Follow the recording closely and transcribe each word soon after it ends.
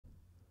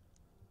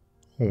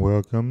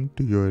Welcome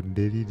to your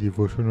daily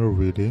devotional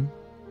reading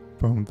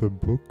from the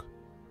book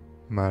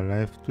My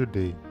Life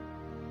Today,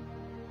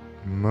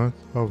 month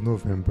of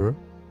November,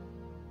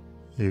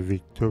 a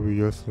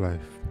victorious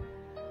life.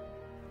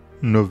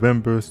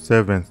 November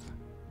 7th,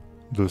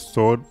 the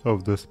sword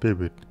of the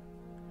Spirit.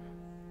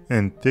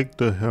 And take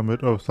the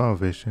helmet of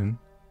salvation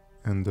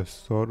and the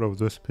sword of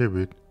the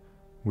Spirit,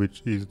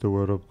 which is the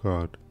word of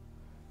God.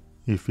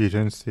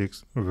 Ephesians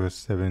 6 verse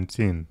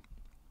 17.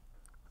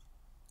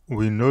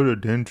 We know the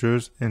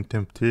dangers and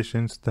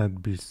temptations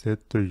that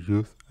beset the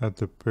youth at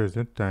the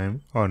present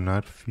time are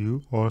not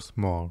few or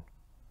small.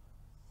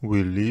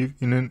 We live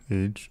in an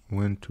age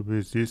when to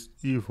resist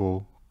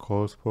evil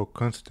calls for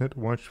constant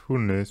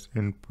watchfulness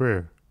and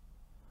prayer.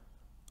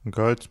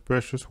 God's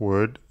precious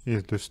word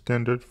is the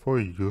standard for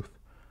youth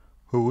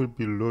who will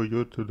be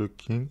loyal to the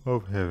King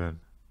of Heaven.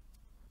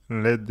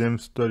 Let them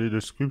study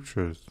the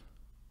Scriptures.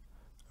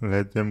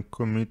 Let them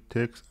commit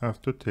text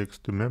after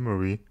text to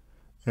memory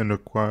and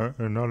acquire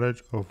a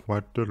knowledge of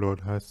what the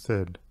Lord has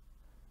said.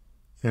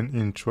 And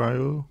in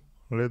trial,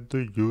 let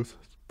the youth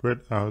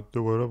spread out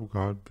the word of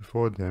God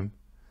before them,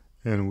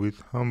 and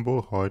with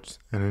humble hearts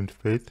and in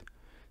faith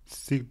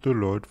seek the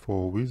Lord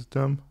for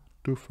wisdom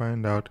to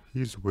find out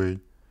His way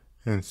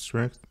and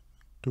strength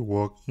to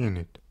walk in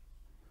it.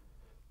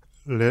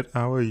 Let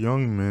our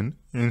young men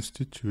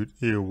institute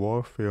a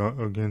warfare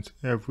against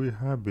every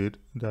habit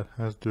that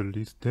has the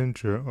least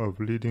danger of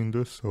leading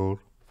the soul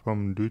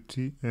from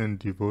duty and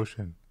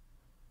devotion.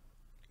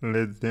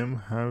 Let them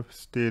have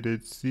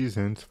stated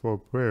seasons for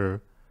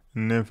prayer,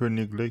 never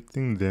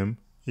neglecting them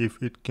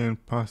if it can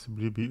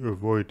possibly be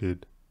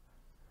avoided.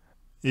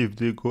 If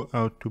they go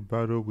out to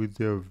battle with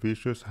their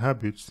vicious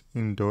habits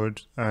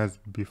indulged as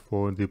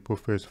before they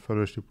profess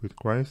fellowship with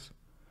Christ,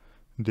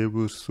 they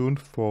will soon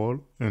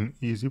fall an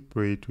easy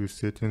prey to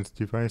Satan's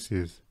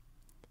devices.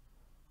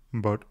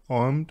 But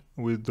armed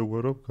with the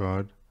word of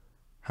God,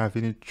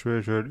 having it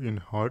treasured in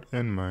heart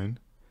and mind,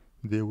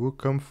 they will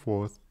come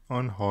forth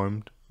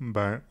unharmed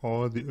by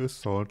all the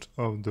assaults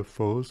of the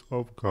foes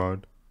of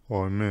God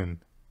or men.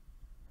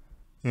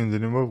 In the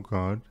name of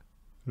God,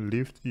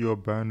 lift your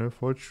banner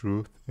for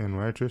truth and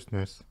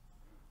righteousness,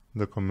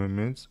 the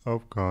commandments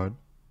of God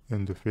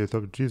and the faith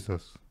of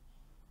Jesus.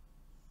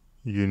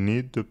 You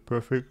need the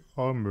perfect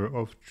armor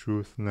of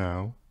truth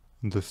now,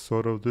 the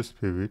sword of the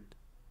Spirit,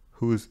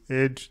 whose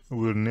edge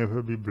will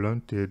never be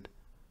blunted,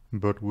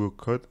 but will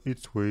cut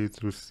its way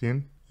through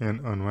sin and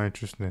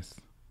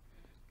unrighteousness.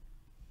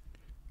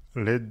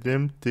 Let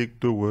them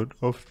take the word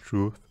of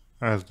truth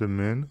as the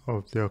men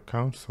of their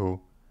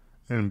counsel,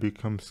 and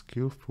become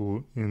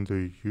skillful in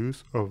the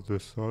use of the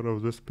sword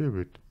of the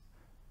Spirit.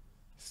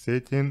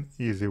 Satan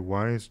is a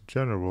wise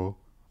general,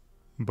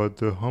 but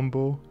the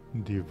humble,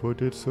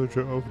 devoted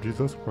soldier of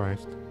Jesus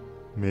Christ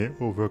may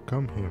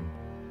overcome him.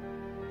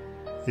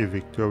 A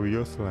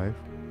Victorious Life,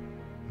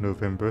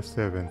 November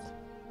 7th.